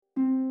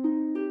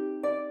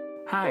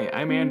Hi,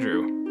 I'm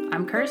Andrew,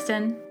 I'm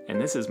Kirsten.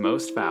 and this is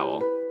Most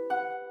Foul.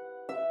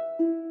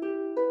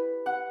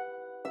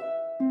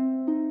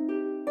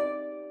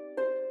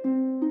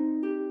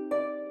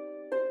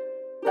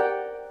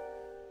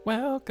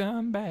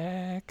 Welcome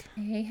back.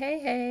 Hey, hey,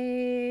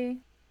 hey.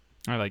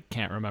 I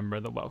can't remember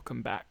the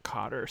Welcome Back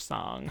Cotter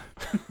song.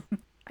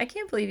 I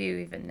can't believe you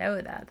even know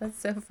that. That's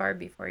so far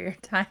before your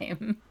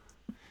time.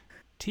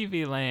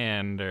 TV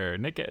Land or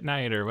Nick at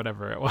Night or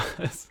whatever it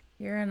was.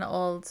 You're an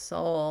old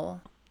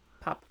soul,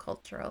 pop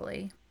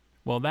culturally.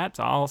 Well, that's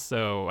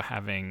also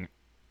having,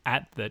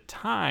 at the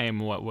time,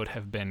 what would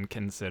have been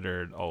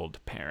considered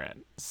old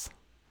parents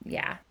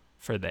Yeah,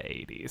 for the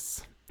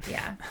 80s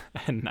yeah.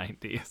 and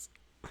 90s.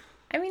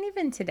 I mean,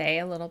 even today,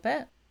 a little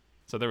bit.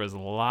 So there was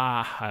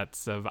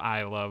lots of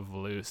I Love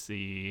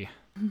Lucy,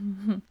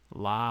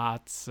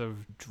 lots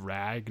of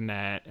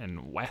Dragnet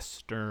and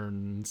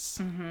Westerns.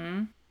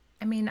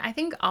 I mean, I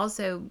think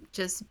also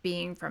just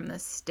being from the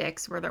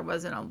sticks where there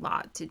wasn't a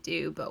lot to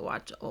do but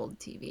watch old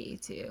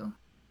TV too,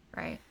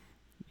 right?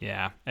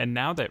 Yeah, and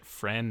now that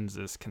Friends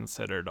is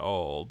considered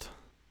old.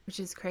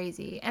 Which is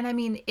crazy. And I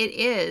mean, it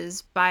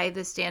is by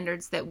the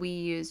standards that we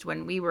used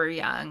when we were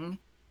young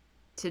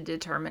to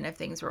determine if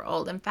things were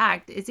old. In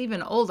fact, it's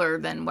even older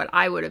than what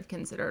I would have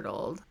considered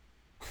old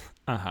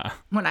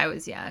when I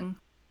was young.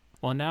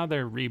 Well, now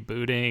they're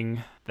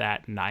rebooting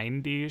that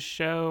 90s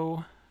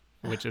show,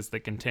 which is the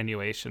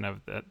continuation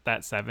of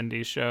that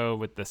 70s show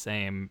with the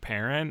same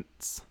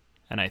parents.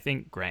 And I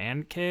think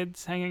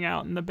grandkids hanging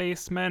out in the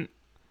basement.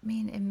 I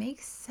mean, it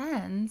makes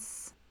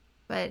sense,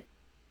 but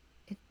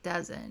it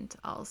doesn't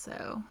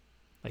also.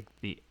 Like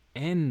the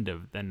end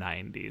of the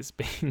 90s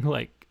being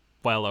like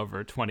well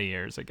over 20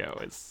 years ago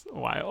is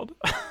wild.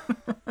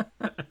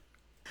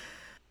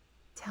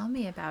 Tell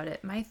me about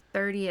it. My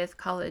 30th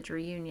college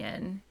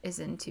reunion is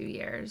in 2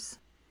 years.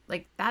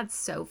 Like, that's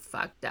so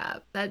fucked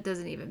up. That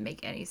doesn't even make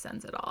any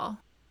sense at all.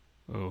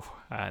 Ooh,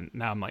 and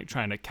now I'm like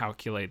trying to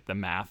calculate the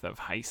math of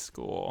high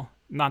school.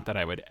 Not that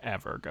I would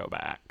ever go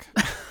back.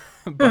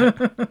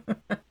 But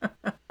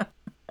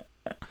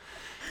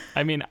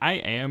I mean, I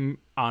am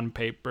on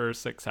paper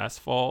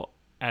successful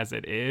as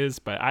it is,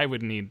 but I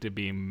would need to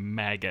be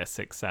mega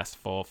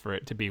successful for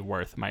it to be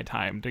worth my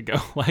time to go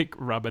like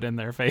rub it in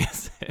their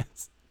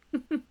faces.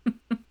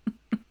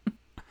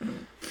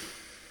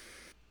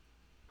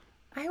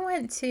 I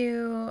went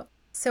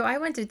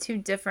to two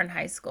different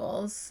high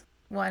schools,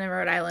 one in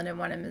Rhode Island and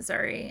one in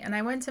Missouri. And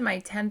I went to my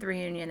 10th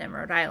reunion in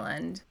Rhode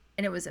Island,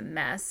 and it was a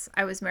mess.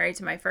 I was married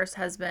to my first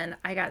husband.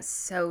 I got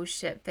so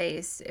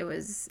shit-faced. It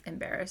was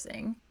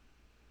embarrassing.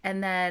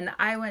 And then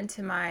I went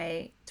to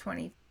my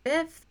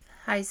 25th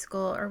high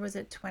school, or was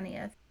it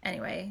 20th?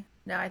 Anyway,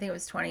 no, I think it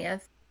was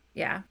 20th.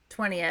 Yeah,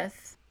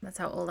 20th. That's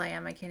how old I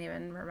am. I can't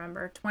even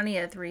remember.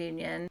 20th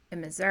reunion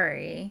in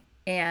Missouri.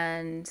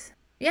 And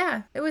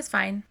yeah, it was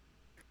fine.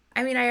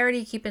 I mean, I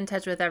already keep in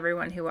touch with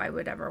everyone who I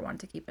would ever want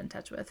to keep in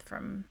touch with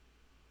from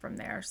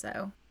there.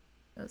 So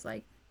it was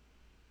like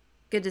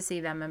good to see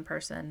them in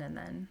person. And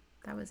then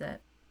that was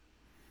it.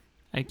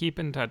 I keep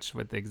in touch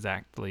with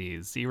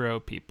exactly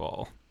 0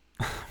 people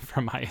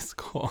from high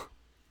school.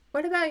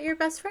 What about your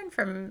best friend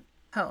from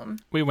home?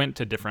 We went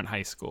to different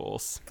high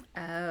schools.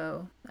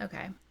 Oh,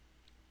 okay.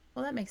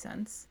 Well, that makes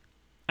sense.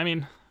 I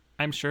mean,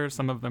 I'm sure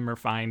some of them are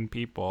fine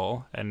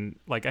people, and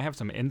like I have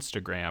some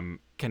Instagram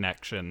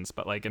connections,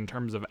 but like in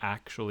terms of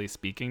actually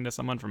speaking to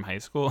someone from high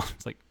school,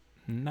 it's like,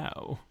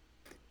 no.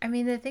 I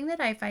mean, the thing that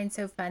I find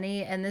so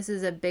funny, and this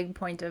is a big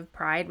point of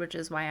pride, which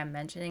is why I'm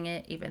mentioning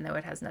it, even though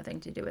it has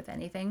nothing to do with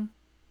anything,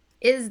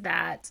 is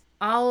that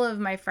all of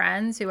my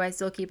friends who I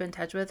still keep in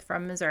touch with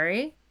from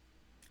Missouri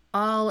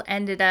all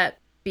ended up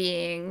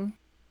being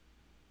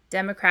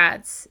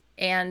Democrats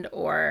and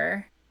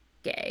or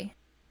gay.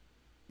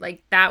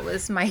 Like, that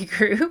was my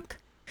group.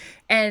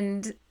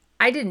 And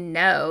I didn't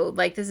know,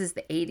 like, this is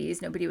the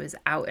 80s. Nobody was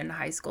out in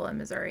high school in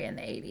Missouri in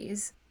the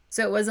 80s.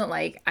 So it wasn't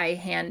like I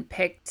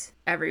handpicked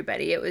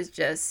everybody. It was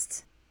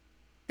just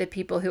the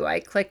people who I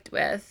clicked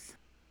with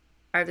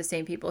are the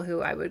same people who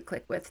I would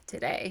click with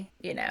today,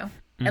 you know?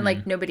 And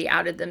like nobody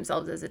outed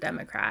themselves as a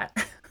Democrat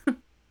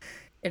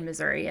in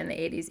Missouri in the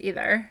 80s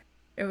either.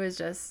 It was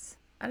just,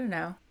 I don't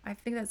know. I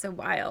think that's so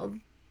wild.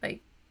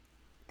 Like,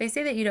 they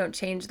say that you don't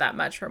change that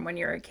much from when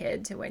you're a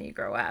kid to when you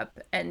grow up.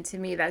 And to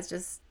me, that's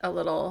just a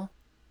little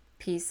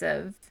piece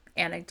of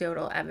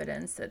anecdotal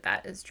evidence that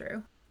that is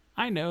true.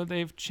 I know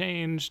they've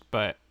changed,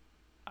 but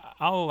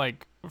I'll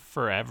like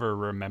forever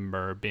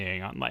remember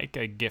being on like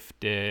a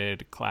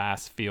gifted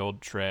class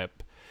field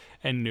trip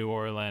in New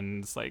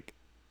Orleans, like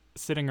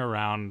sitting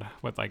around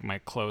with like my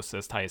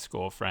closest high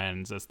school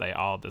friends as they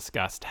all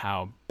discussed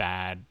how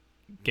bad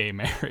gay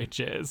marriage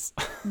is.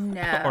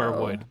 No.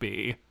 Or would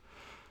be.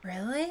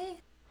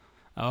 Really?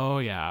 Oh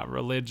yeah,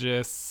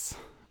 religious,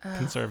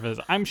 conservatives.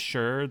 I'm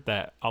sure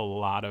that a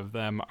lot of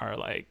them are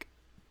like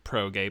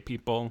pro-gay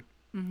people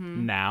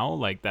now.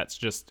 Like that's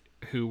just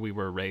who we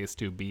were raised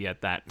to be at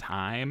that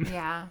time.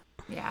 Yeah.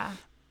 Yeah.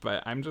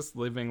 But I'm just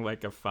living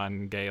like a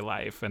fun gay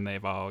life, and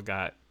they've all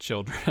got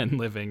children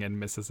living in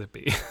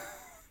Mississippi.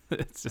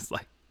 It's just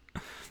like,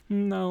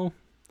 No,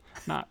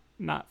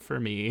 not for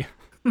me.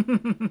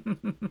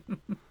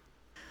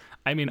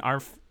 I mean,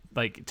 our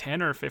like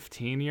 10 or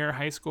 15-year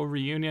high school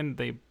reunion,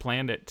 they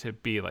planned it to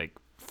be like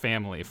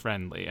family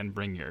friendly and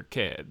bring your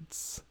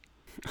kids.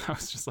 I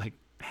was just like,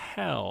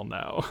 hell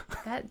no.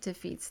 That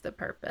defeats the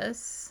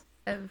purpose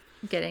of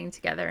getting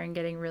together and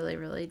getting really,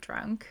 really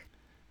drunk.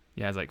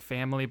 Yeah, it's like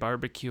family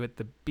barbecue at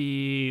the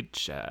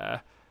beach,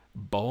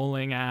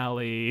 bowling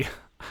alley.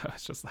 I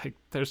was just like,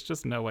 there's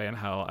just no way in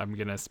hell I'm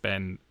going to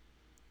spend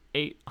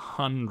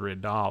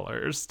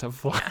 $800 to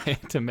fly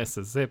to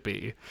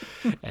Mississippi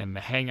and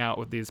hang out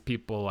with these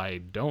people I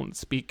don't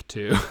speak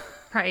to.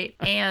 Right.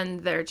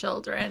 And their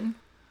children.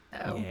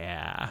 Oh,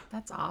 Yeah.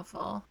 that's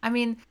awful. I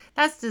mean,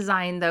 that's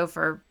designed, though,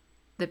 for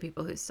the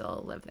people who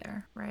still live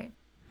there, right?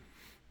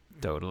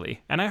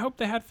 Totally. And I hope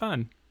they had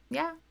fun.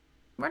 Yeah.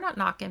 We're not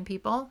knocking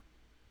people.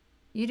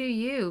 You do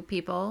you,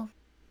 people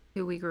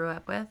who we grew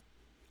up with.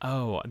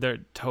 Oh, they're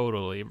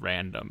totally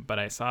random, but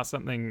I saw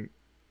something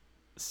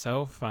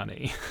so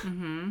funny.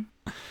 Mm-hmm.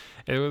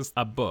 It was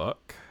a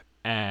book,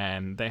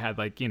 and they had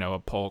like, a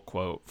pull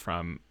quote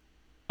from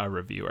a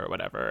review or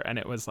whatever, and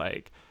it was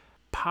like,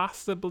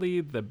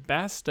 possibly the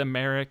best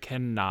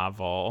American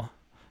novel, ...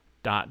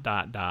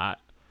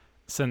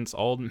 since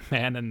Old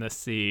Man and the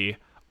Sea,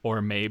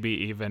 or maybe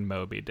even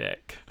Moby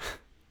Dick.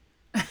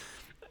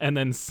 And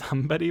then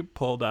somebody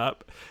pulled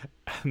up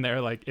and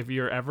they're like, if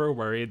you're ever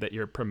worried that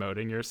you're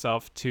promoting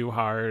yourself too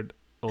hard,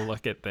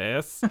 look at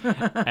this.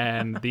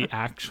 And the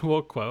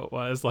actual quote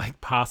was like,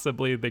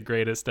 possibly the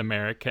greatest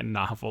American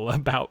novel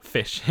about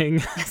fishing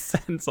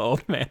since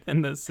Old Man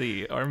in the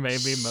Sea, or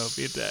maybe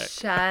Moby Dick.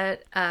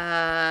 Shut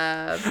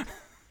up.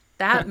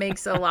 That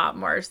makes a lot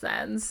more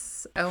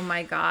sense. Oh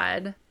my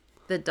God.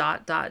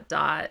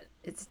 The ...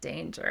 It's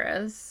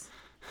dangerous.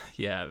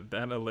 Yeah,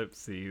 that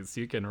ellipses,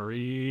 you can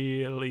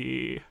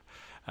really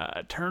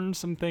turn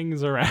some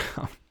things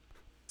around.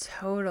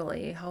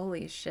 Totally.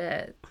 Holy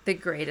shit. The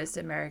greatest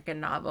American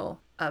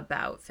novel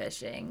about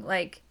fishing.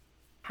 Like,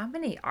 how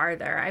many are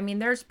there? I mean,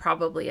 there's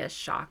probably a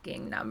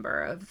shocking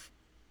number of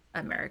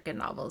American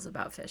novels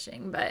about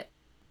fishing, but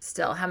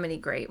still, how many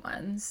great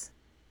ones?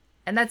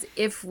 And that's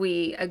if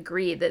we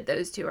agree that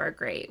those two are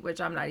great,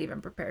 which I'm not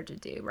even prepared to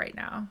do right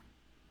now.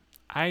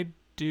 I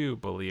do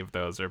believe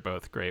those are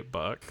both great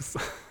books.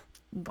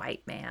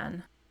 White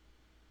man.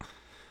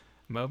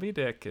 Moby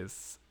Dick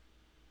is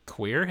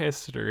queer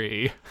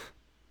history.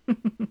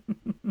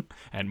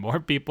 And more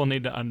people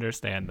need to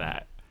understand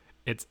that.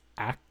 It's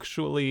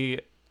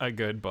actually a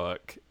good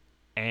book,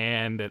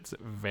 and it's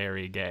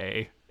very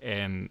gay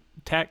in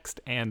text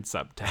and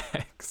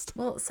subtext.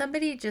 Well,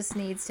 somebody just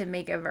needs to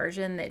make a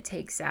version that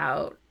takes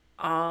out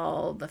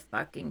all the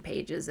fucking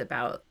pages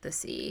about the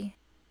sea.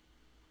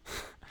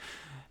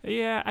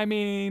 Yeah, I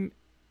mean,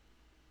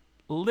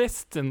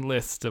 lists and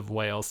lists of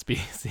whale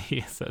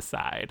species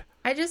aside.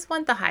 I just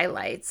want the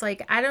highlights.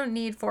 Like, I don't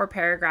need 4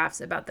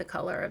 paragraphs about the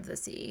color of the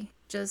sea.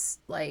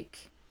 Just,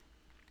 like,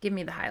 give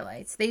me the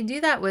highlights. They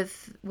do that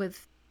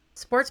with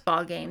sports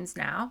ball games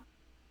now.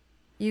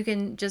 You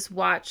can just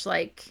watch,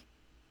 like,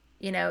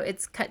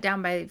 it's cut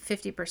down by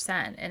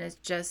 50%, and it's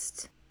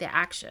just the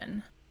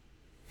action.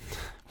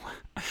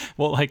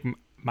 Well, like,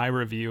 my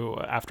review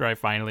after I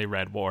finally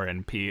read War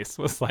and Peace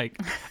was like,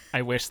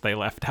 I wish they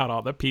left out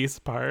all the peace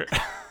part.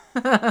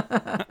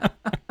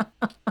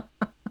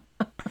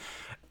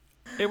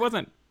 It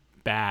wasn't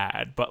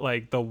bad, but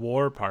like the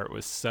war part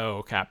was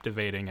so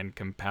captivating and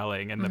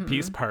compelling, and the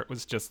peace part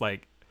was just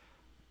like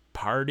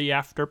party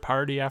after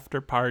party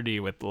after party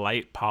with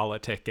light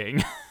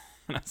politicking.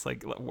 And I was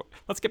like,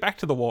 let's get back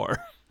to the war.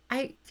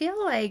 I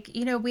feel like,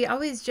 we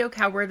always joke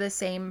how we're the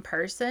same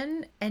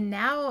person. And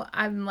now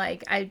I'm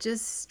like, I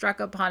just struck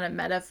upon a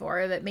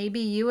metaphor that maybe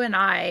you and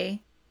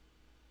I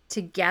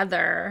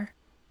together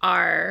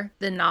are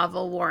the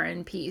novel War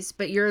and Peace,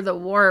 but you're the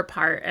war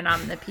part and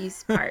I'm the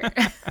peace part.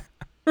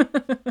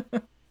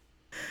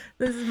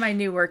 This is my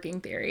new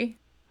working theory.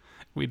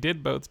 We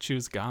did both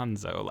choose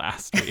Gonzo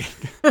last week.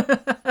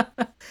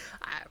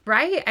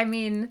 Right? I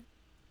mean,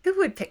 who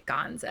would pick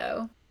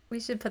Gonzo? We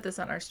should put this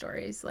on our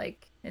stories,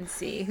 and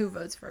see who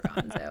votes for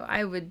Gonzo.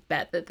 I would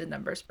bet that the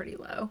number's pretty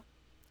low.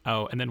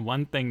 Oh, and then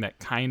one thing that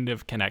kind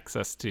of connects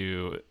us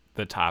to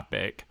the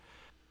topic,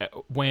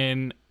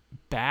 when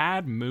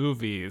bad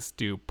movies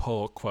do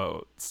pull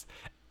quotes,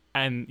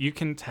 and you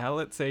can tell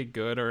it's a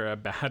good or a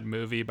bad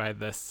movie by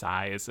the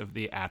size of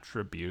the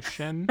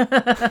attribution.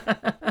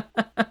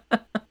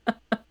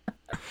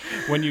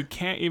 When you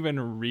can't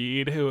even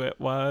read who it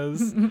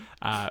was,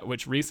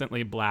 which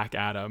recently Black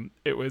Adam,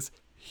 it was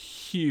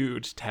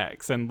huge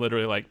text and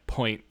literally like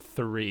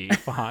 0.3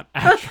 font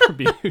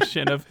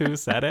attribution of who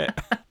said it.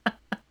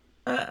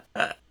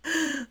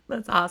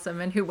 That's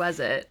awesome. And who was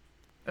it?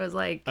 It was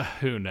like...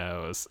 who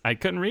knows? I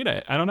couldn't read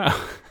it. I don't know.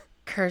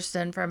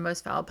 Kirsten from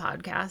Most Foul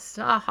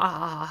Podcast. Ah, ha,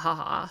 ha, ha,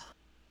 ha.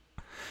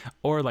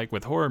 Or like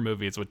with horror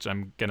movies, which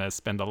I'm going to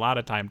spend a lot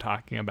of time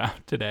talking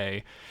about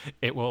today,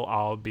 it will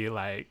all be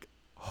like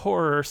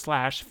horror /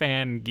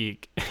 fan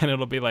geek. And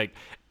it'll be like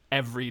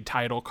every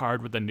title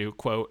card with a new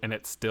quote, and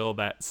it's still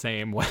that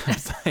same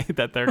website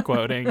that they're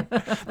quoting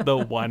the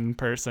one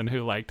person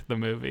who liked the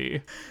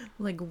movie.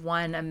 Like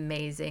one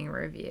amazing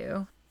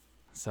review.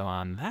 So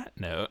on that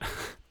note,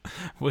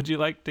 would you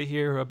like to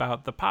hear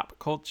about the pop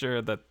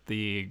culture that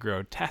the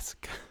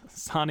grotesque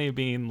Sonny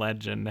Bean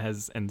legend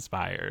has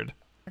inspired?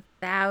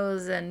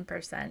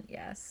 1,000%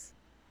 yes.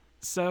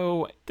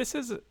 So this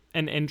is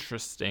an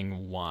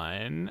interesting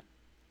one.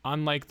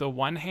 On like the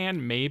one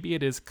hand, maybe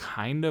it is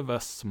kind of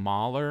a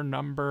smaller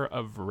number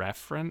of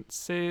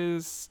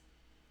references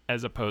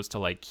as opposed to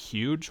like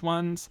huge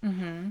ones.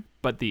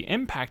 But the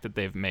impact that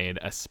they've made,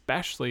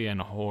 especially in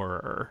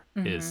horror,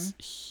 is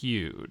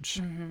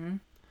huge.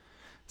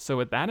 So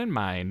with that in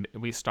mind,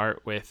 we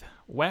start with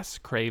Wes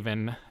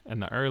Craven in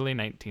the early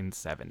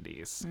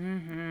 1970s.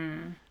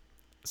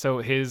 So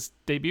his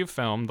debut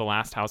film, The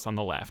Last House on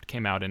the Left,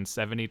 came out in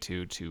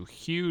 1972 to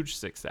huge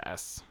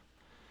success.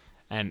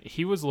 And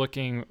he was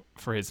looking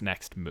for his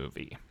next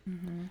movie.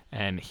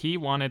 And he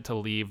wanted to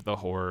leave the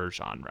horror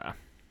genre.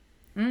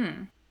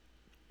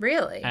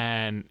 Really?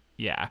 And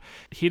yeah,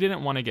 he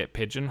didn't want to get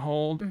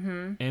pigeonholed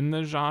in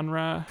the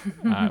genre,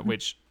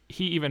 which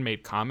he even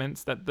made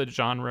comments that the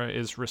genre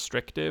is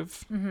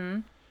restrictive.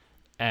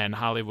 And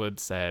Hollywood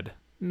said,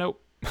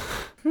 nope.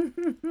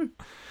 On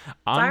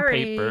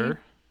Sorry. paper,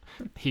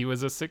 he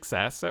was a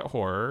success at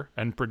horror,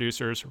 and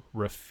producers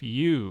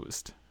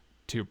refused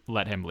to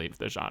let him leave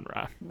the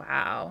genre.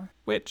 Wow.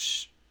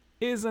 Which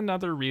is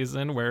another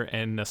reason we're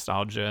in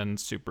nostalgia and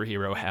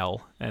superhero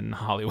hell in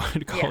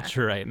Hollywood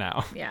culture right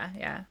now.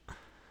 Yeah.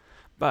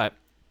 But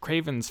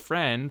Craven's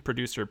friend,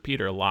 producer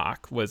Peter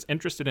Locke, was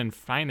interested in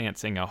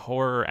financing a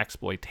horror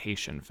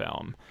exploitation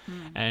film,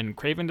 and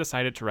Craven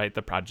decided to write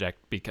the project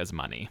because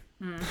money.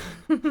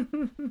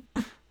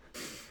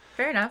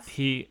 Fair enough.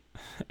 He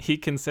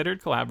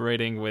considered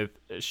collaborating with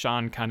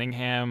Sean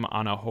Cunningham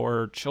on a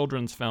horror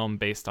children's film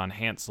based on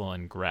Hansel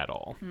and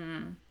Gretel.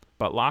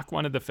 But Locke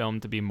wanted the film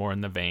to be more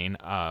in the vein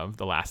of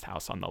The Last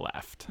House on the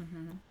Left.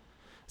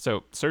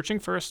 So, searching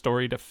for a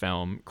story to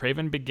film,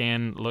 Craven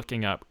began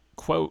looking up,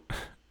 quote,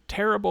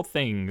 terrible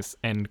things,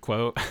 end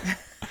quote,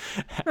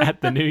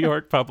 at the New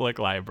York Public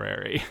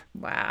Library.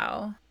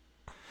 Wow.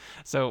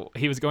 So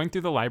he was going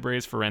through the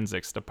library's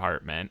forensics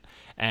department,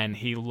 and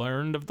he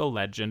learned of the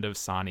legend of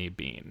Sonny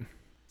Bean.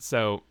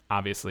 So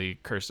obviously,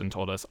 Kirsten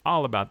told us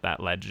all about that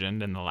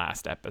legend in the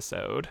last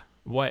episode.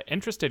 What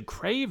interested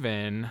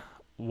Craven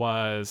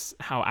was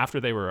how after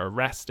they were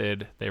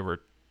arrested, they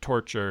were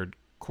tortured,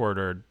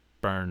 quartered,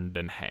 burned,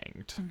 and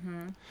hanged.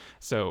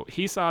 So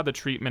he saw the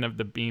treatment of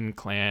the Bean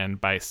clan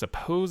by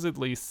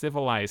supposedly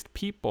civilized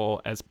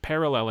people as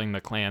paralleling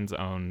the clan's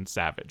own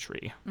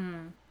savagery.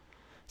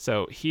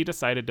 So he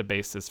decided to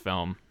base this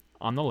film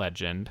on the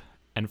legend.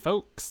 And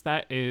folks,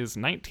 that is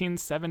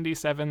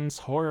 1977's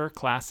horror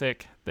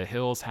classic, The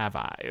Hills Have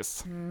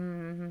Eyes.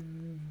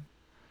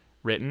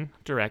 Written,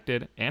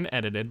 directed, and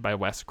edited by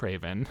Wes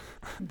Craven,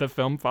 the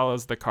film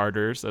follows the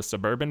Carters, a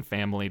suburban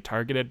family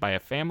targeted by a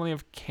family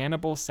of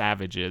cannibal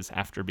savages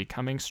after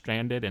becoming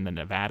stranded in the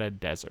Nevada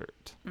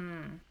desert.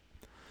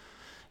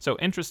 So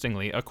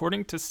interestingly,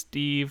 according to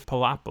Steve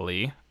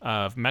Palopoli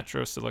of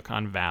Metro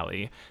Silicon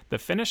Valley, the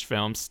finished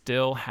film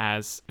still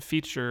has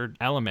featured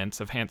elements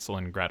of Hansel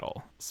and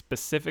Gretel,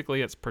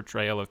 specifically its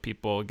portrayal of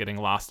people getting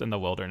lost in the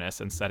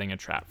wilderness and setting a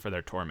trap for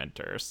their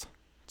tormentors.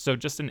 So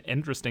just an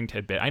interesting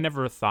tidbit. I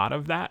never thought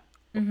of that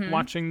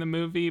watching the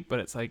movie, but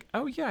it's like,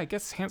 oh yeah, I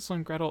guess Hansel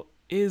and Gretel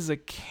is a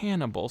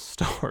cannibal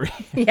story.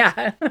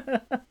 Yeah.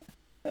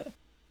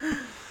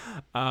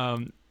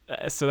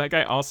 So that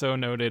guy also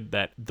noted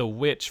that the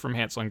witch from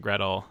Hansel and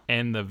Gretel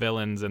and the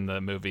villains in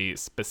the movie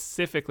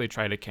specifically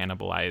try to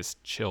cannibalize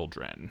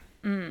children.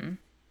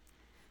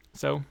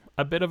 So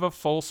a bit of a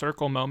full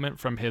circle moment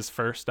from his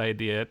first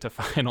idea to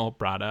final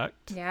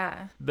product.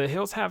 Yeah. The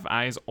Hills Have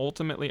Eyes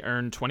ultimately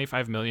earned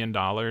 $25 million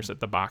at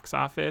the box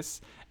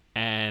office,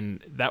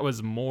 and that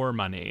was more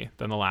money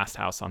than The Last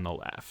House on the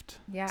Left.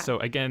 Yeah. So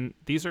again,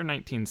 these are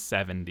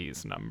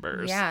 1970s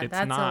numbers. Yeah, It's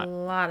that's not, a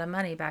lot of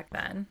money back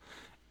then.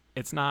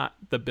 It's not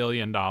the $1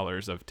 billion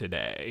of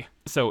today.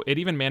 So it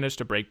even managed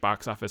to break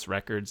box office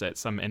records at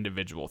some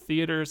individual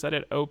theaters that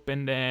it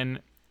opened in.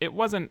 It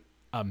wasn't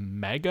a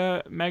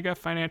mega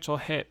financial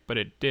hit, but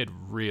it did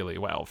really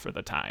well for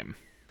the time.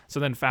 So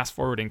then fast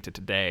forwarding to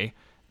today,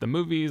 the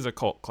movie is a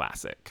cult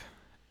classic.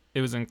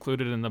 It was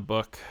included in the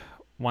book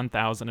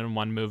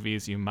 1001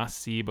 Movies You Must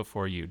See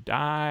Before You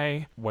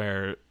Die,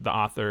 where the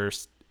author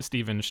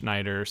Stephen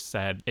Schneider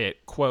said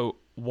it, quote,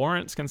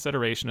 warrants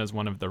consideration as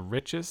one of the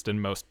richest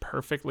and most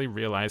perfectly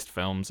realized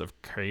films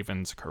of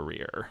Craven's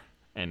career,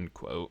 end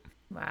quote.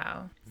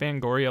 Wow.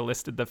 Fangoria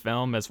listed the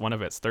film as one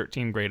of its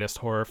 13 greatest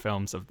horror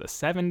films of the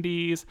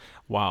 70s,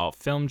 while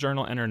Film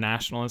Journal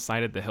International has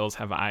cited The Hills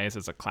Have Eyes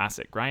as a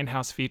classic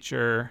grindhouse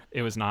feature.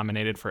 It was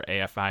nominated for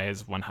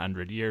AFI's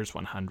 100 Years,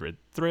 100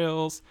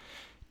 Thrills.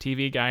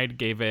 TV Guide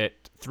gave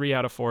it 3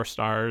 out of 4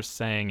 stars,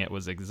 saying it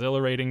was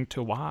exhilarating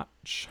to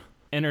watch.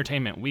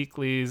 Entertainment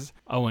Weekly's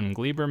Owen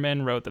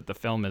Gleiberman wrote that the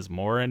film is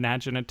more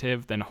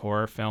imaginative than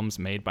horror films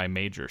made by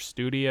major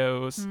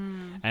studios.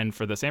 And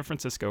for the San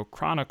Francisco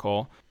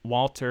Chronicle,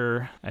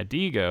 Walter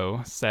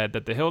Adigo said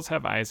that The Hills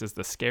Have Eyes is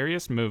the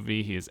scariest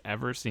movie he's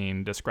ever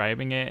seen,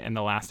 describing it in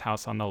The Last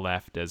House on the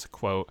Left as,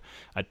 quote,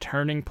 a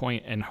turning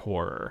point in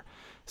horror.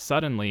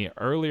 Suddenly,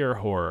 earlier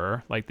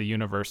horror, like the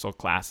Universal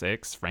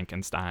classics,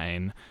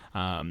 Frankenstein,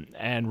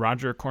 and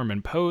Roger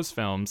Corman Poe's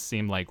films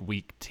seem like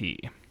weak tea,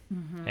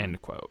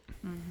 end quote.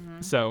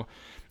 So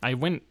I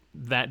went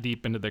that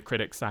deep into the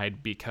critic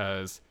side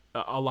because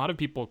a lot of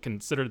people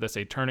consider this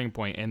a turning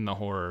point in the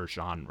horror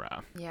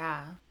genre.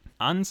 Yeah.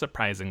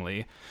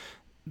 Unsurprisingly,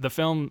 the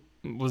film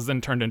was then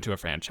turned into a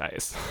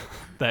franchise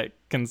that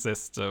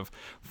consists of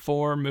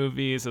 4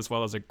 movies as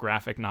well as a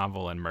graphic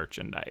novel and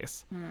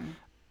merchandise.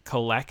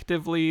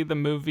 Collectively, the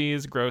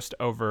movies grossed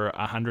over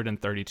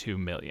 $132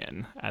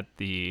 million at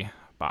the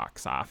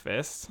box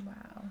office.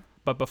 Wow.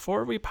 But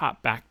before we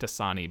pop back to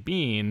Sonny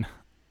Bean,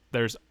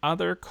 there's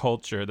other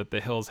culture that The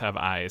Hills Have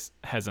Eyes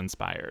has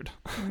inspired.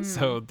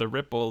 So the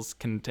ripples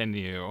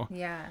continue.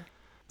 Yeah.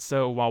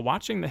 So while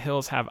watching The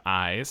Hills Have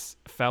Eyes,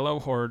 fellow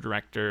horror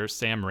director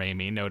Sam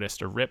Raimi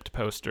noticed a ripped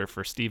poster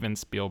for Steven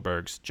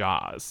Spielberg's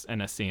Jaws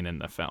in a scene in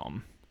the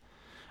film.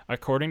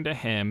 According to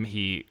him,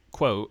 he,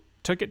 quote,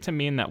 took it to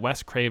mean that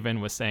Wes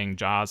Craven was saying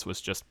Jaws was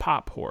just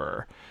pop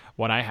horror.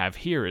 What I have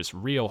here is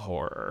real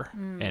horror,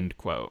 end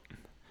quote.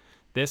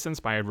 This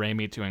inspired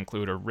Raimi to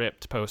include a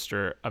ripped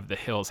poster of The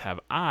Hills Have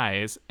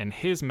Eyes in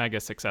his mega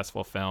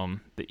successful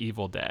film, The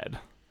Evil Dead.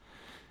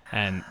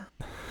 And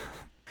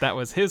that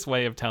was his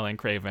way of telling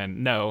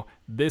Craven, no,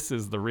 this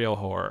is the real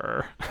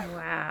horror.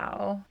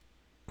 Wow.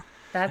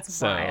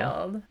 That's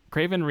wild.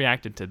 Craven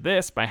reacted to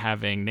this by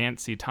having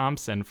Nancy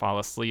Thompson fall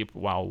asleep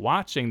while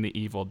watching The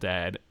Evil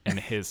Dead in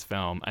his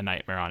film A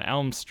Nightmare on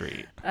Elm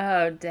Street.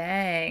 Oh,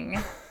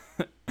 dang.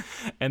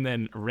 And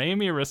then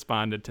Raimi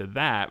responded to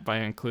that by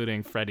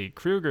including Freddy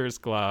Krueger's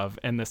glove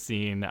in the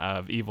scene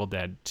of Evil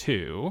Dead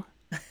 2.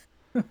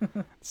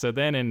 So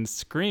then in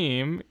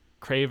Scream,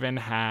 Craven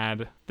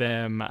had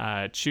them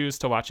choose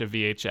to watch a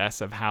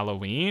VHS of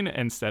Halloween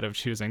instead of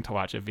choosing to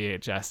watch a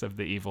VHS of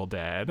The Evil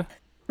Dead.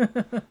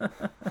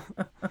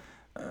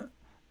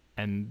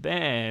 And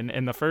then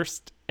in a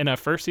first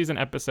season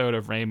episode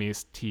of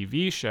Raimi's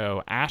TV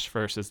show Ash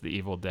vs. the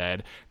Evil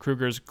Dead,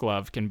 Krueger's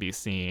glove can be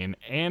seen,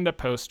 and a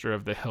poster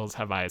of The Hills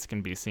Have Eyes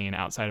can be seen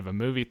outside of a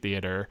movie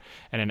theater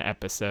in an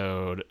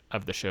episode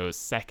of the show's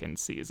second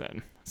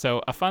season.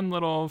 So a fun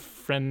little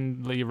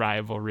friendly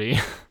rivalry.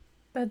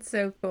 That's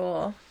so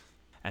cool.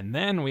 And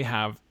then we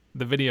have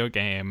the video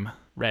game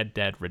Red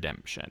Dead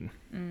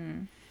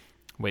Redemption,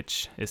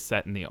 which is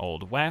set in the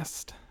Old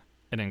West.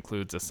 It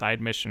includes a side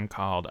mission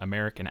called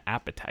American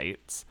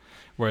Appetites,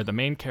 where the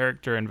main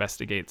character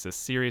investigates a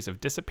series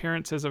of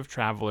disappearances of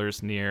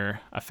travelers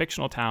near a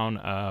fictional town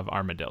of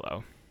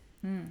Armadillo.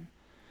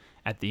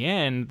 At the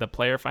end, the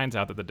player finds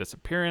out that the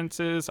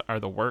disappearances are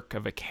the work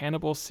of a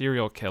cannibal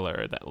serial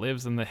killer that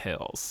lives in the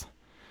hills.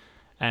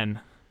 And,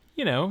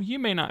 you know, you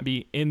may not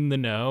be in the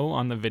know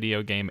on the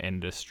video game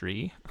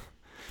industry.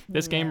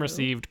 This game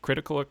received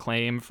critical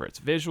acclaim for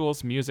its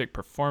visuals, music,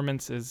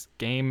 performances,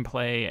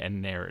 gameplay,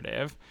 and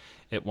narrative.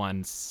 It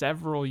won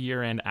several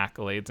year-end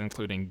accolades,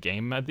 including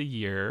Game of the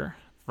Year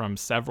from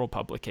several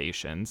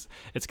publications.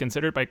 It's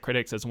considered by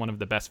critics as one of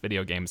the best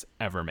video games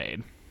ever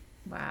made.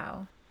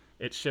 Wow.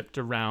 It shipped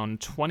around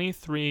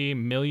 23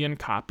 million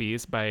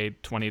copies by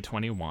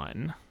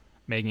 2021,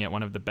 making it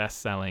one of the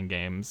best-selling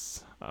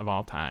games of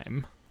all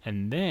time.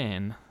 And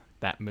then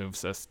that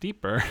moves us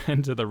deeper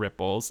into the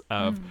ripples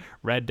of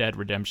Red Dead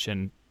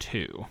Redemption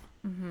 2.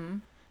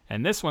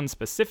 And this one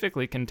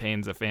specifically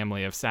contains a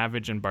family of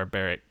savage and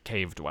barbaric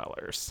cave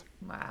dwellers.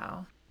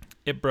 Wow.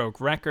 It broke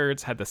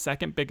records, had the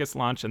second biggest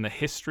launch in the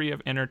history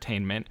of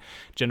entertainment,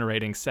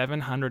 generating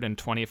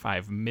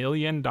 $725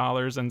 million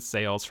in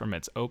sales from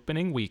its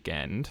opening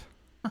weekend.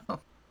 Oh,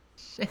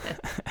 shit.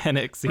 And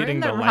exceeding We're in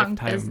the wrong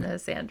lifetime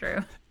business,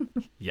 Andrew.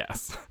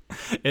 Yes.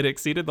 It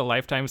exceeded the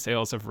lifetime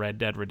sales of Red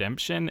Dead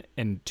Redemption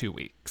in 2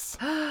 weeks.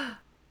 Oh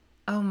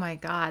my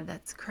God,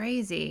 that's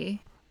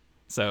crazy.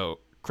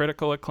 So,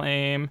 critical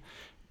acclaim,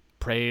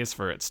 praise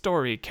for its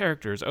story,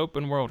 characters,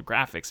 open world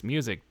graphics,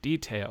 music,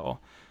 detail.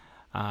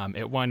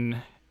 It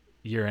won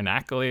year-end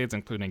accolades,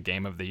 including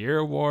Game of the Year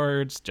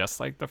awards, just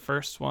like the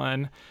first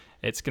one.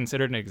 It's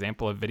considered an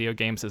example of video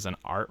games as an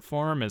art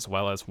form, as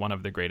well as one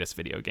of the greatest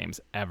video games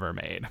ever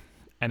made.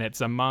 And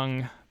it's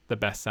among the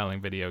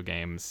best-selling video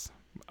games,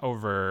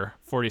 over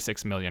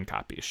 46 million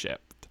copies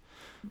shipped.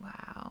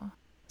 Wow.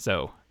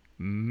 So,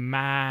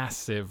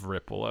 massive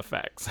ripple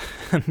effects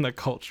in the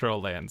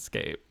cultural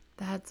landscape.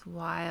 That's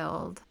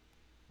wild.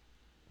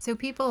 So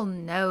people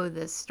know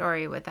this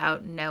story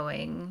without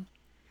knowing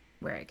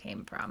where it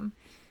came from.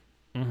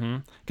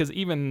 Because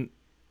even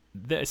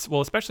this,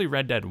 well, especially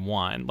Red Dead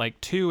 1,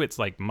 like 2, it's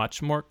like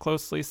much more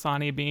closely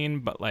Sonny Bean,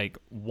 but like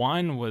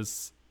 1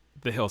 was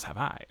The Hills Have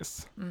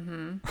Eyes.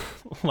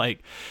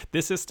 Like,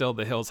 this is still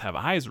The Hills Have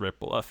Eyes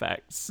ripple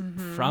effects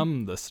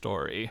from the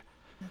story.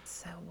 That's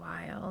so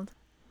wild.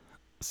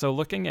 So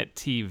looking at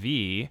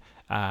TV,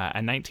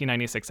 a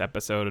 1996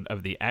 episode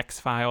of The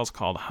X-Files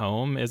called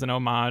Home is an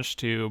homage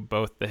to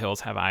both The Hills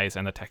Have Eyes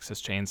and the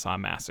Texas Chainsaw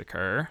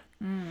Massacre.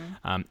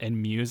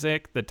 In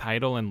music, the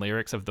title and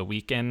lyrics of The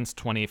Weeknd's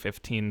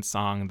 2015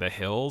 song The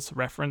Hills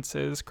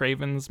references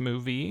Craven's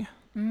movie.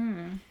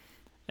 And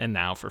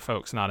now for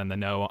folks not in the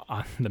know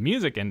on the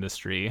music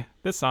industry,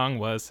 this song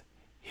was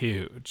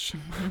huge.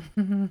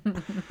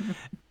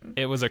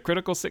 It was a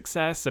critical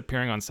success,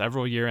 appearing on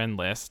several year-end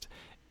lists.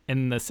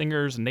 In the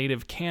singer's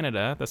native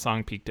Canada, the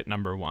song peaked at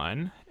number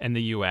 1. In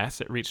the US,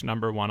 it reached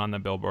number 1 on the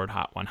Billboard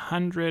Hot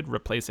 100,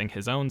 replacing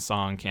his own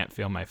song, Can't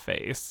Feel My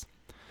Face.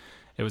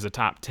 It was a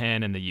top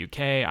 10 in the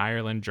UK,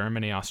 Ireland,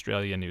 Germany,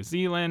 Australia, New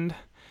Zealand.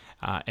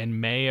 In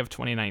May of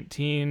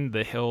 2019,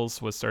 The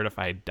Hills was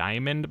certified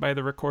Diamond by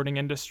the Recording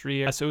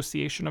Industry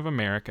Association of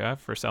America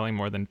for selling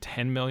more than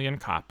 10 million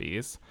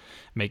copies,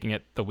 making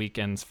it The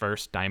Weeknd's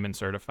first Diamond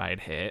certified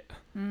hit.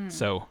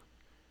 So,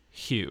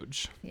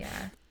 huge.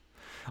 Yeah.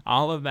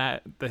 All of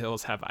that, The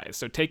Hills Have Eyes.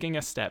 So taking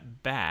a step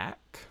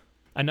back,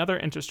 another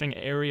interesting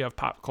area of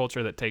pop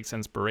culture that takes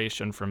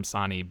inspiration from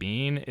Sonny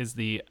Bean is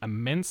the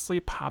immensely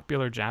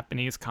popular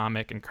Japanese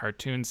comic and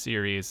cartoon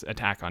series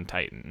Attack on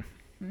Titan.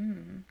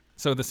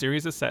 So the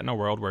series is set in a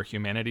world where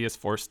humanity is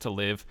forced to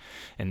live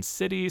in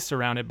cities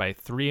surrounded by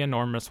 3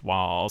 enormous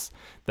walls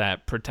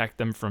that protect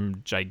them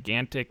from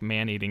gigantic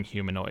man-eating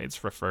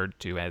humanoids referred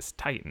to as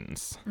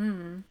Titans.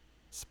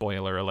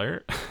 Spoiler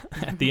alert.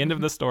 At the end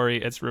of the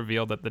story, it's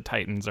revealed that the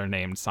Titans are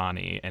named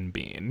Sonny and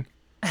Bean.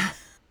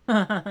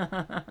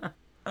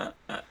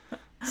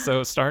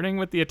 So starting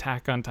with the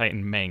Attack on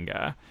Titan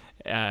manga,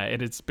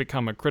 it has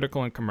become a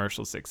critical and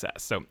commercial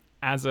success. So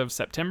as of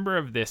September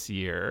of this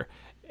year,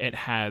 it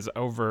has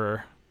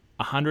over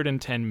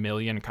 110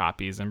 million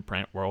copies in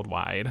print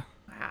worldwide.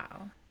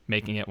 Wow.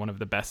 Making it one of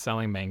the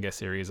best-selling manga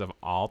series of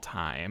all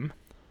time.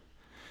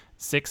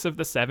 6 of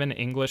the 7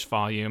 English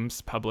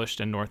volumes published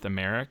in North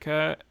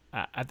America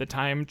at the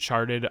time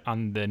charted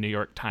on the New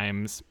York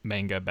Times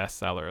manga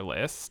bestseller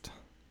list.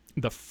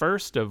 The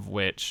first of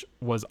which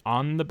was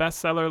on the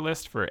bestseller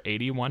list for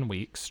 81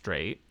 weeks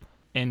straight.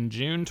 In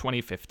June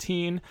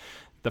 2015,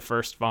 the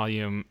first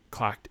volume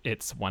clocked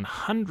its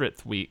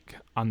 100th week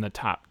on the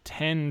top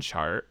 10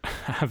 chart,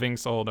 having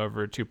sold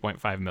over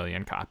 2.5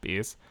 million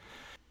copies.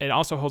 It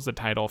also holds the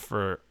title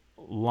for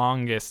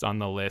longest on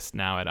the list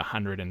now at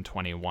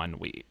 121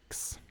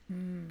 weeks.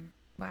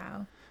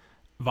 Wow.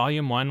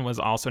 Volume 1 was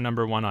also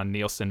number 1 on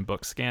Nielsen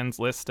Bookscan's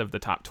list of the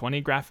top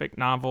 20 graphic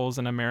novels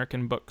in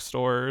American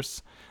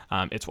bookstores.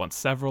 It's won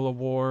several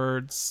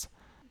awards.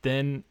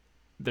 Then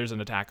there's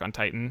an Attack on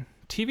Titan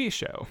TV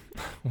show,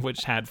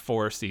 which had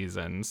 4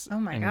 seasons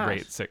and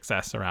great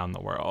success around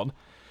the world.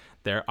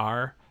 There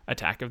are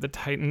Attack of the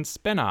Titan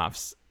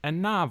spin-offs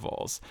and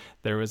novels.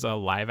 There was a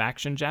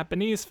live-action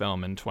Japanese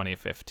film in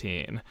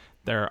 2015.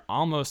 There are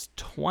almost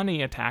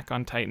 20 Attack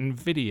on Titan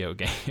video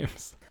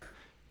games.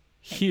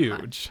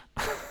 Huge.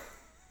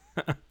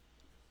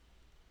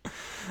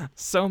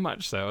 So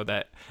much so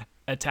that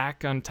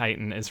Attack on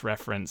Titan is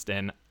referenced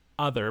in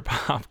other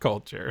pop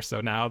culture.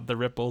 So now the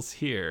ripples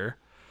here.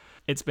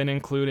 It's been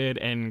included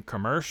in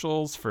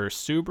commercials for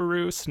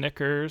Subaru,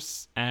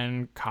 Snickers,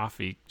 and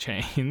coffee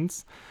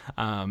chains.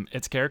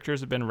 Its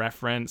characters have been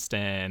referenced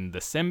in The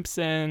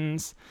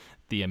Simpsons,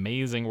 The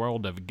Amazing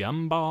World of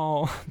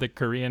Gumball, the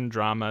Korean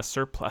drama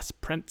Surplus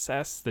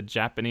Princess, the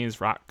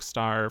Japanese rock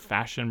star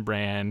fashion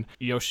brand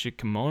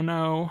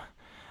Yoshikimono.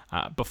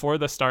 Before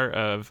the start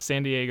of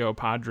San Diego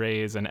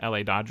Padres and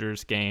LA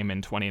Dodgers game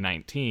in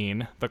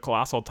 2019, the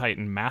Colossal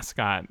Titan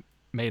mascot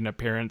made an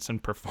appearance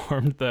and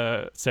performed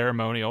the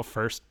ceremonial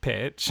first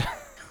pitch.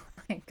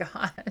 Oh my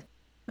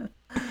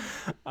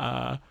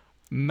God.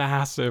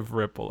 Massive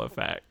ripple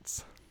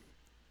effects.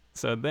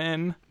 So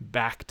then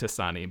back to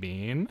Sonny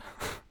Bean.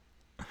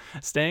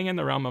 Staying in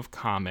the realm of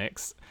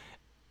comics,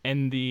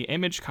 in the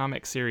Image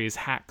comic series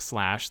Hack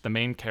Slash, the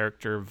main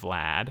character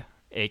Vlad,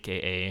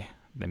 aka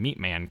the Meat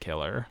Man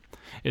Killer,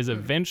 is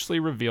eventually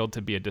revealed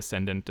to be a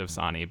descendant of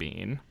Sonny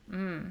Bean.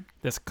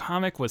 This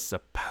comic was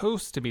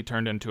supposed to be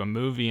turned into a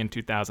movie in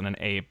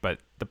 2008,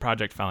 but the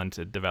project fell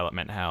into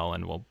development hell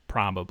and will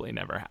probably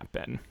never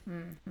happen.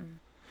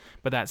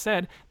 But that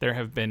said, there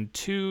have been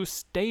 2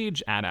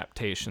 stage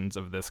adaptations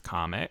of this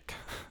comic.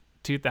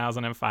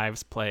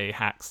 2005's play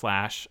Hack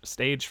Slash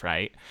Stage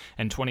Fright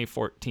and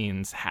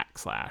 2014's Hack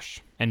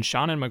Slash. And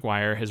Shannon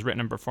McGuire has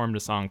written and performed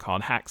a song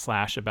called Hack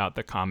Slash about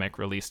the comic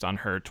released on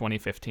her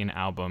 2015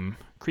 album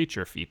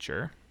Creature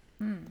Feature.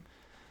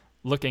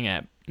 Looking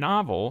at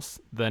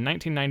novels, the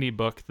 1990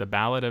 book The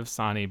Ballad of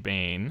Sonny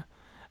Bean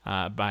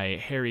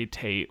by Harry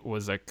Tate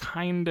was a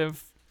kind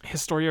of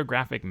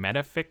historiographic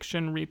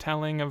metafiction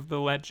retelling of the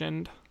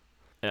legend.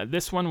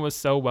 This one was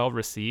so well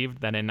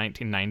received that in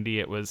 1990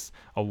 it was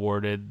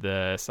awarded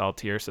the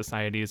Saltire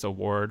Society's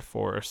award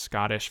for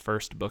Scottish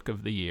First Book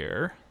of the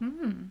Year.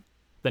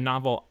 The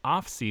novel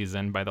Off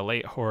Season by the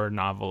late horror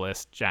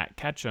novelist Jack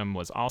Ketchum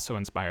was also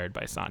inspired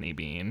by Sonny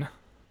Bean.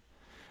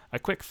 A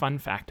quick fun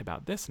fact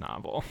about this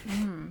novel.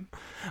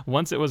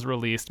 Once it was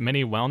released,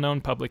 many well-known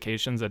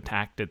publications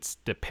attacked its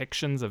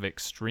depictions of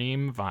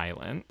extreme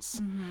violence.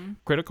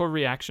 Critical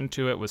reaction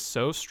to it was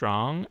so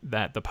strong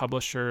that the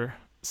publisher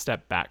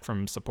stepped back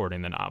from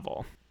supporting the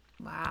novel.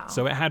 Wow.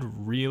 So it had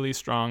really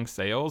strong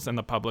sales, and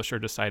the publisher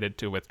decided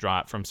to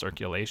withdraw it from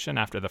circulation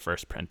after the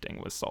first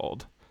printing was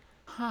sold.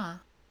 Huh.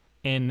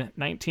 In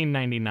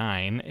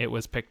 1999, it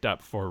was picked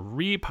up for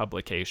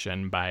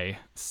republication by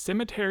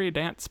Cemetery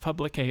Dance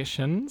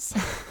Publications.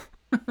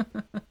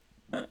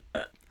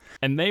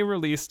 And they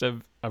released a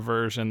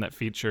version that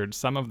featured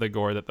some of the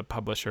gore that the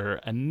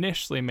publisher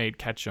initially made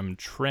Ketchum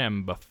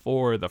trim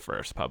before the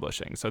first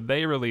publishing. So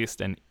they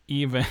released an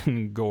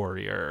even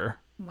gorier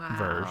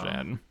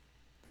version.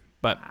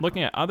 But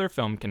looking at other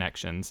film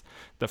connections,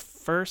 the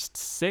first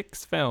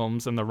 6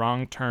 films in the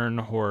Wrong Turn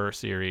horror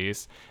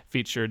series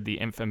featured the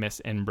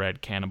infamous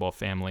inbred cannibal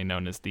family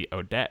known as the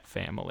Odette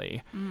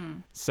family.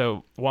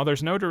 So while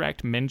there's no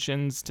direct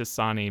mentions to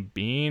Sonny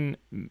Bean,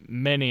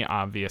 many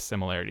obvious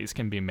similarities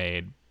can be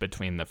made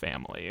between the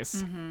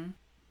families.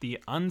 The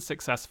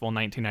unsuccessful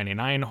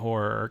 1999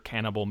 horror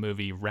cannibal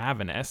movie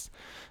Ravenous,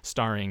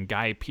 starring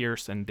Guy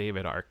Pearce and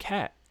David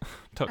Arquette,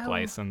 took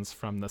license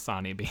from the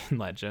Sonny Bean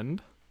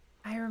legend.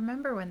 I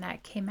remember when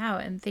that came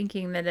out and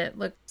thinking that it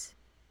looked,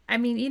 I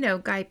mean, you know,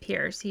 Guy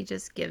Pearce, he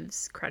just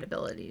gives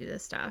credibility to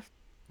stuff.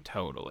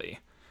 Totally.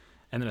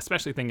 And then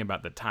especially thinking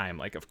about the time,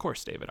 like, of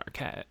course, David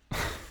Arquette.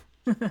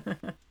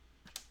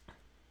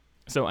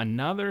 So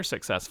another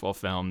successful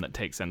film that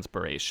takes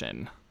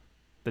inspiration,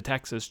 The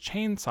Texas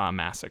Chainsaw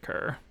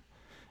Massacre,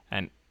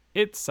 and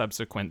its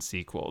subsequent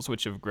sequels,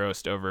 which have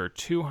grossed over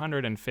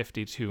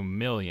 $252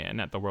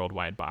 million at the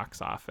worldwide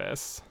box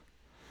office.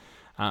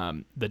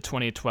 The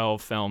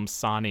 2012 film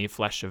Sonny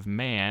Flesh of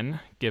Man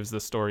gives the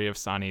story of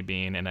Sonny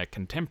Bean in a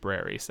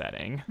contemporary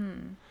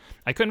setting.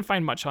 I couldn't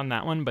find much on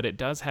that one, but it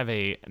does have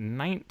a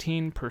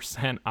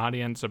 19%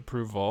 audience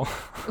approval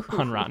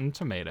on Rotten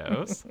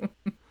Tomatoes.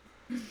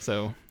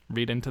 So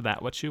read into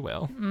that what you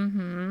will.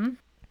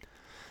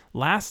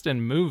 Last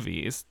in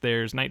movies,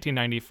 there's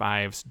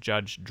 1995's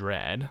Judge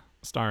Dredd,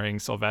 starring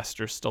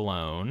Sylvester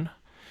Stallone,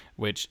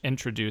 which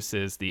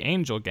introduces the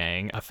Angel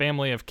Gang, a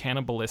family of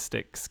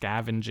cannibalistic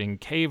scavenging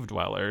cave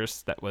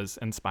dwellers that was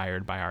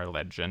inspired by our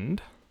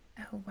legend.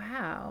 Oh,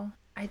 wow.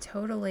 I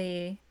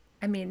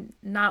mean,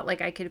 not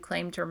like I could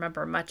claim to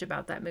remember much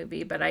about that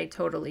movie, but I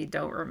totally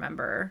don't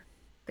remember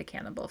the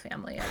cannibal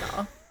family at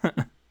all.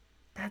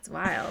 That's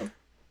wild.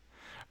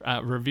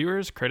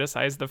 Reviewers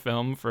criticized the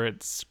film for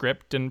its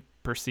script and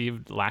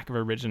perceived lack of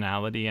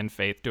originality and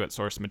faith to its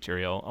source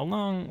material,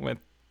 along with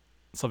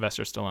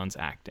Sylvester Stallone's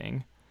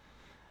acting.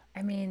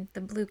 I mean,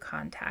 the blue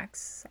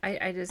contacts.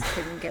 I just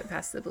couldn't get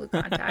past the blue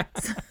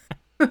contacts.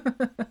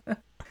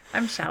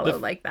 I'm shallow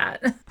like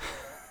that.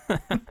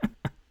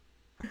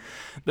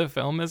 The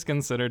film is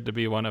considered to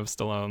be one of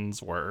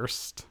Stallone's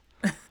worst,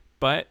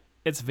 but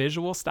its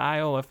visual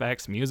style,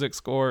 effects, music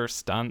score,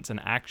 stunts,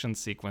 and action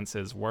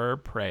sequences were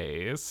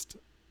praised.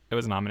 It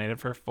was nominated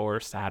for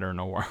 4 Saturn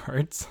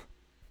Awards.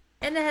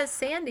 And it has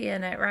Sandy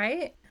in it,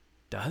 right?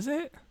 Does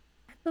it?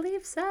 I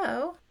believe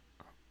so.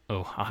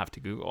 Oh, I'll have to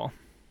Google.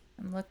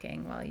 I'm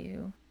looking while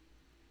you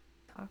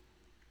talk.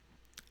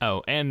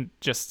 Oh, and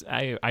just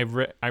I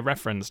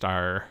referenced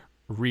our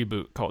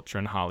reboot culture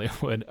in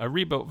Hollywood. A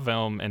reboot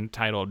film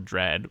entitled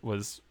Dredd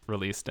was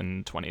released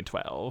in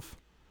 2012.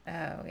 Oh,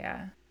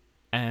 yeah.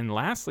 And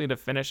lastly, to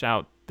finish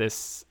out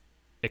this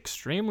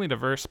extremely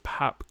diverse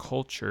pop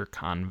culture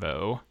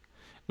convo,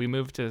 we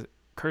move to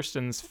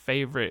Kirsten's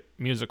favorite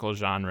musical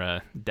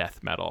genre, death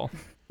metal.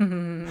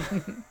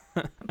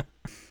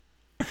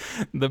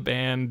 The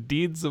band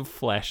Deeds of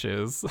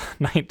Flesh's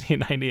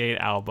 1998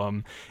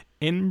 album,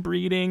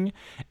 Inbreeding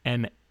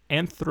and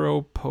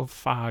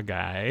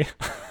Anthropophagi,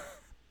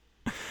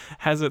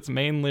 has its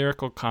main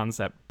lyrical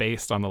concept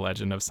based on the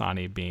legend of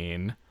Sonny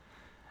Bean.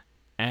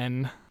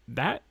 And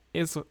that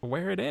is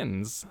where it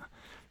ends.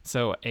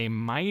 So a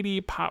mighty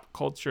pop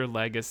culture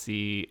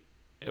legacy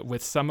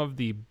with some of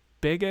the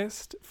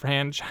biggest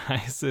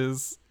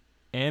franchises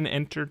in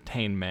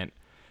entertainment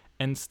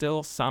and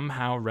still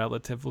somehow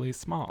relatively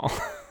small.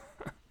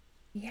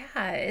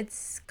 Yeah,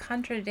 it's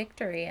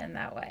contradictory in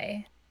that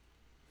way.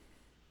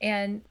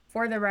 And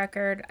for the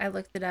record, I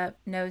looked it up.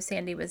 No,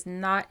 Sandy was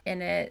not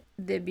in it.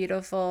 The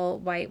beautiful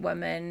white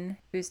woman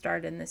who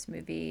starred in this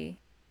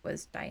movie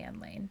was Diane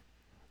Lane.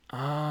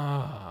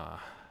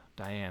 Ah,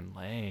 Diane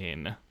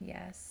Lane.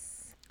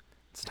 Yes.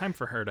 It's time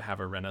for her to have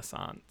a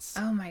renaissance.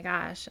 Oh my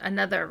gosh,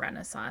 another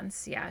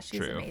renaissance. Yeah, she's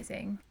True.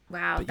 amazing.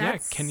 Wow, But yeah,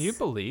 can you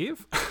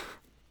believe?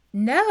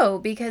 No,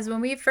 because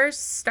when we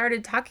first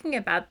started talking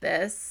about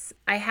this,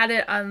 I had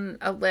it on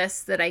a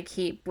list that I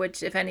keep,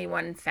 which if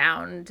anyone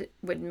found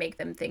would make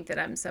them think that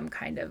I'm some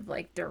kind of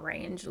like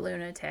deranged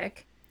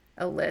lunatic.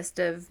 A list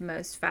of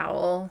most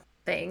foul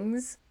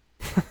things.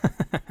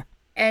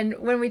 And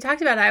when we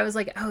talked about it, I was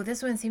like, oh,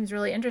 this one seems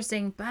really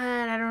interesting, but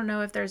I don't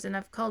know if there's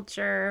enough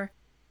culture.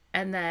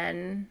 And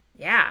then,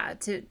 yeah,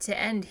 to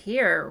end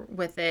here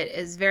with it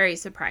is very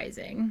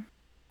surprising.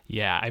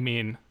 Yeah, I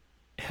mean,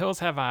 Hills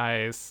Have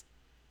Eyes,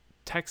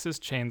 Texas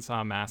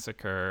Chainsaw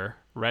Massacre,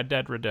 Red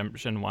Dead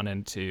Redemption 1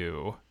 and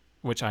 2,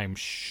 which I'm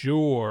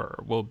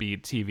sure will be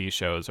TV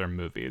shows or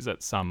movies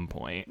at some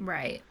point,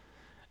 Right.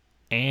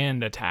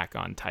 and Attack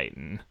on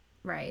Titan.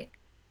 Right.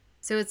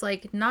 So it's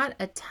like not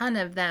a ton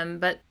of them,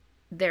 but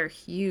they're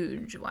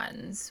huge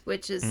ones,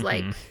 which is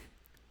like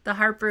the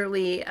Harper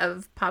Lee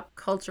of pop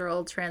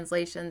cultural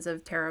translations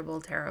of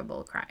terrible,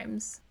 terrible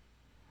crimes.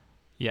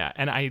 Yeah,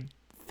 and I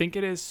think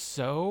it is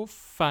so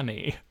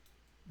funny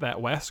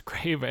that Wes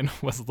Craven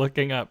was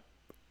looking up,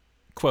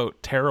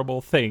 quote,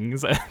 terrible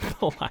things at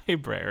the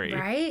library.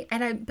 Right?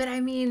 But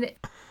I mean,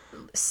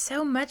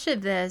 so much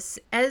of this,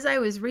 as I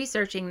was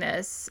researching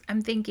this,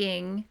 I'm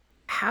thinking,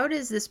 how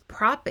does this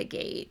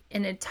propagate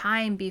in a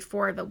time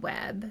before the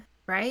web?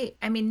 Right?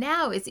 I mean,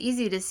 now it's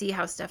easy to see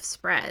how stuff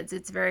spreads.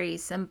 It's very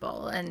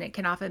simple and it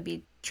can often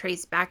be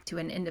traced back to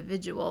an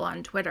individual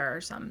on Twitter or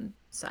some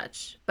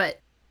such. But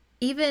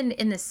even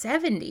in the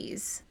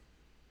 70s,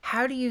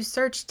 how do you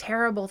search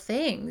terrible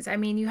things? I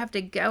mean, you have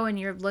to go and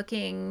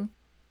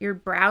you're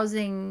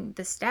browsing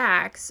the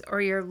stacks,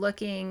 or you're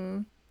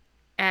looking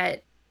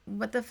at,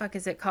 what the fuck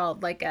is it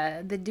called? Like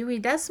the Dewey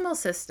Decimal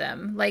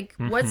System. Like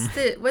what's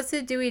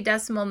the Dewey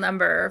Decimal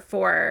number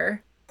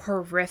for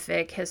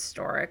horrific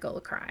historical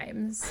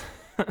crimes?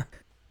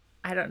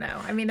 I don't know.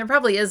 I mean, there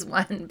probably is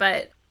one,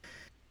 but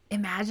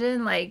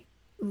imagine like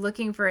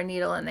looking for a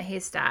needle in the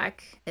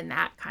haystack in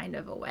that kind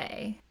of a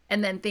way.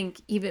 And then think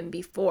even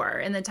before,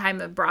 in the time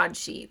of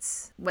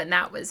broadsheets, when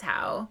that was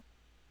how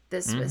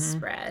this was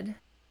spread.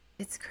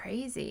 It's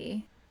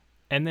crazy.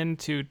 And then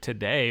to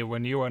today,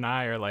 when you and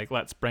I are like,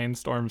 let's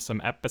brainstorm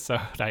some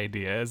episode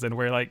ideas, and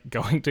we're like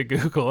going to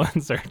Google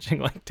and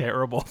searching like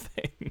terrible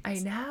things.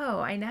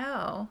 I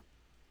know.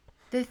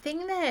 The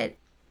thing that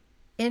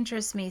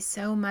interests me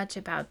so much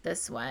about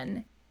this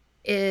one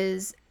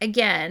is,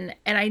 again,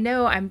 and I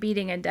know I'm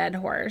beating a dead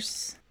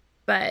horse,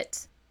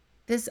 but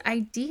this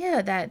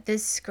idea that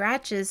this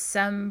scratches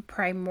some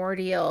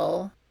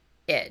primordial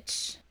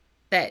itch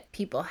that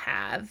people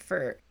have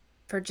for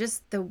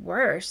just the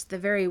worst, the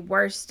very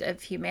worst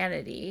of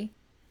humanity.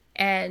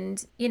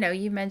 And, you know,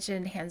 you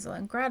mentioned Hansel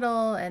and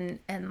Gretel and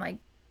like,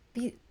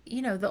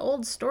 the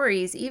old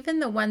stories, even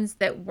the ones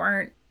that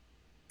weren't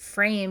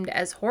framed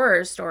as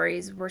horror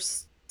stories, were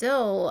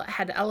still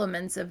had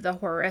elements of the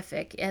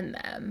horrific in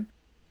them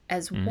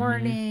as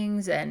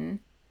warnings and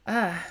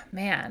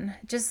man,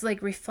 just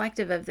like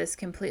reflective of this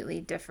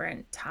completely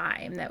different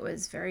time that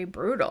was very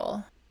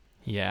brutal.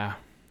 Yeah.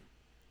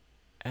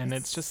 And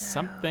it's just so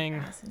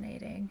something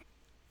fascinating.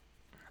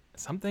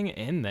 Something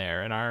in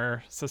there in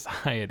our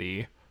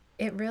society.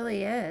 It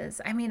really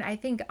is. I mean, I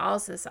think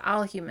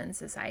all human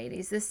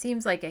societies, this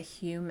seems like a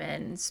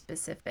human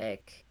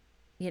specific,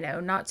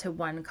 not to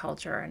one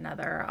culture or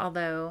another,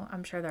 although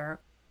I'm sure there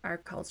are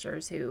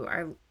cultures who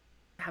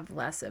have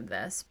less of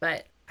this,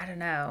 but I don't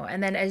know.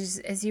 And then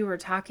as you were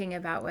talking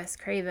about Wes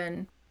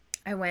Craven,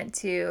 I went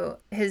to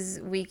his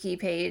wiki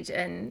page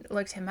and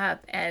looked him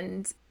up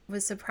and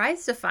was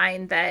surprised to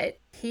find that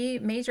he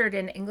majored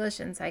in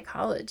English and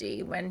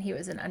psychology when he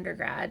was an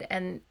undergrad,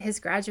 and his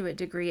graduate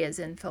degree is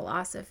in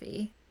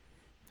philosophy.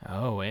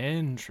 Oh,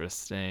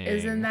 interesting.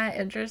 Isn't that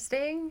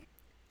interesting?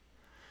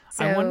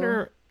 I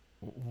wonder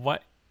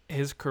what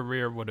his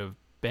career would have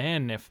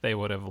been if they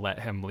would have let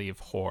him leave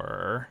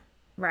horror.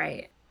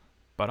 Right.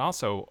 But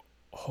also,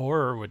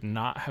 horror would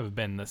not have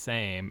been the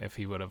same if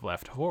he would have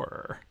left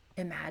horror.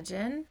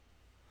 Imagine.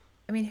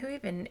 I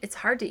mean, it's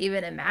hard to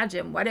even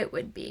imagine what it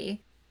would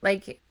be.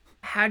 Like,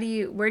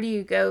 where do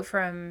you go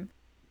from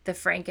the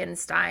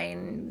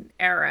Frankenstein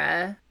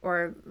era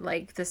or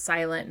like the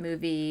silent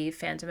movie,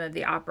 Phantom of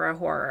the Opera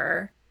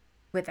horror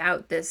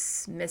without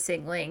this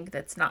missing link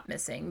that's not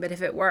missing? But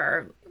if it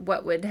were,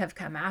 what would have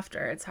come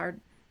after? It's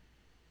hard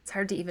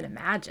to even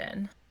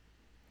imagine.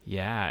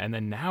 Yeah, and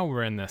then now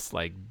we're in this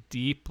like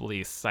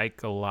deeply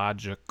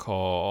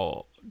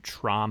psychological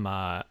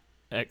trauma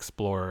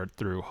explored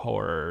through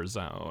horror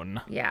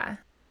zone. Yeah.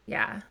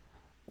 Yeah.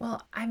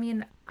 Well, I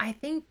mean, I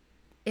think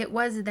it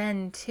was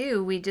then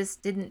too. We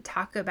just didn't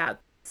talk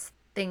about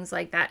things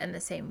like that in the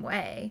same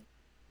way.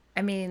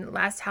 I mean,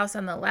 Last House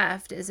on the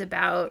Left is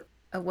about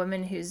a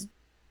woman who's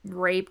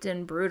raped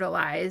and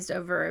brutalized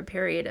over a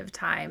period of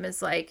time.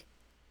 It's like,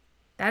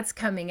 that's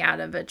coming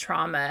out of a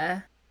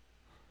trauma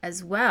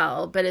as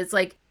well. But it's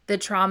like the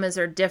traumas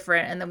are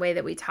different and the way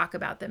that we talk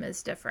about them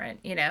is different,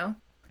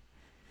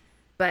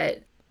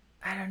 But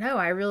I don't know.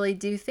 I really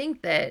do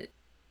think that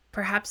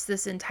perhaps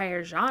this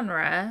entire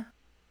genre,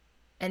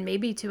 and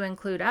maybe to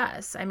include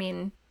us, I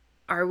mean,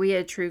 are we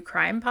a true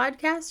crime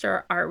podcast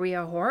or are we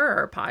a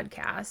horror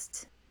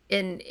podcast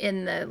in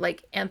the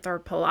like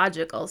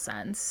anthropological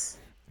sense?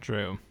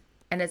 True.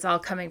 And it's all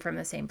coming from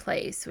the same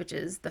place, which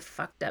is the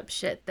fucked up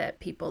shit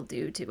that people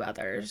do to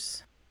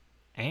others.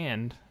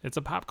 And it's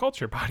a pop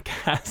culture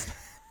podcast.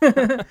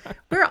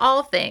 We're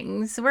all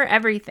things. We're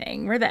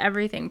everything. We're the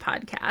Everything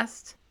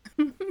Podcast.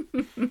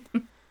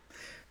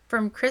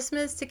 From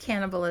Christmas to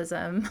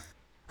cannibalism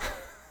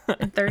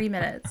in 30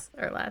 minutes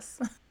or less.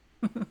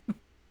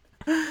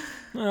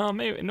 Well,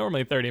 maybe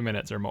normally 30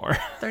 minutes or more.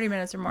 30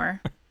 minutes or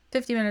more.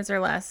 50 minutes or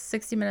less.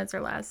 60 minutes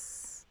or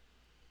less.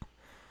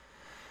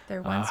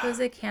 There once was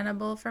a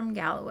cannibal from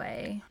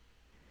Galloway.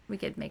 We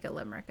could make a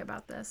limerick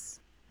about this.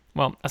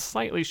 Well, a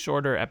slightly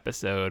shorter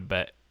episode,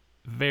 but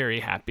very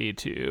happy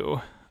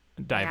to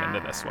dive into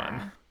this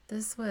one.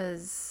 This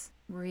was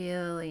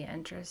really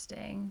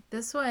interesting.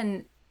 This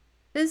one,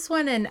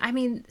 and I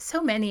mean,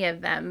 so many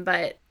of them,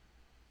 but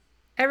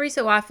every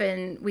so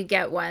often we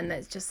get one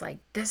that's just like,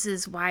 this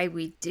is why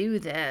we do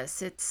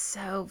this. It's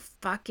so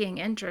fucking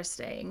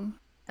interesting.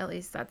 At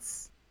least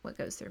that's what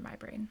goes through my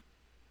brain.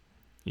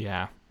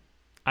 Yeah.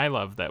 I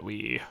love that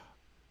we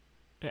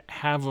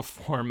have a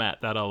format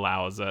that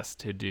allows us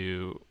to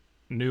do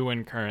new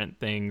and current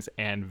things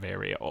and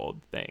very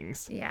old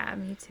things. Yeah,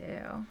 me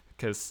too.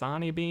 Because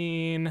Sonny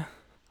Bean,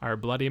 our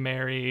Bloody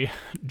Mary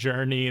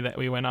journey that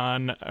we went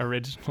on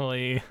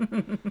originally,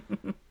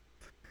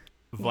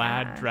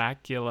 Vlad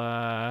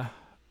Dracula,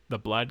 the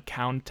Blood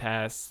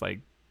Countess, like,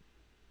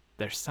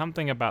 there's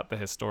something about the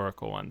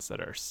historical ones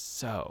that are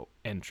so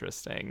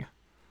interesting.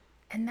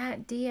 And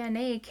that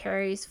DNA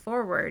carries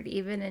forward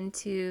even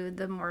into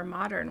the more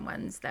modern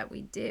ones that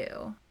we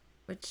do,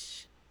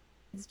 which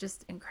is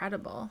just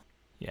incredible.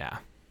 Yeah.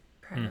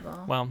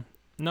 Incredible. Well,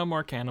 no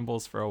more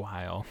cannibals for a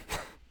while.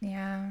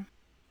 Yeah.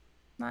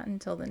 Not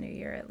until the new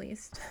year, at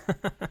least.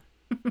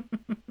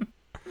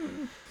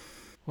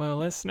 Well,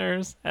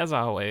 listeners, as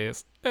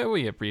always,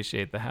 we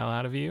appreciate the hell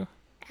out of you.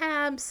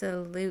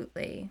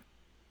 Absolutely.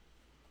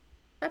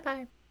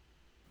 Bye-bye.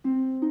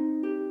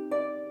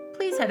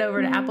 Please head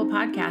over to Apple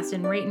Podcast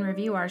and rate and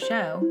review our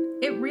show.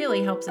 It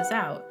really helps us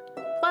out.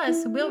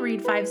 Plus, we'll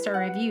read 5-star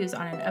reviews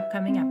on an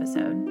upcoming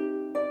episode.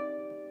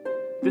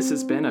 This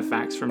has been a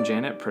Facts from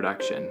Janet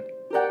production.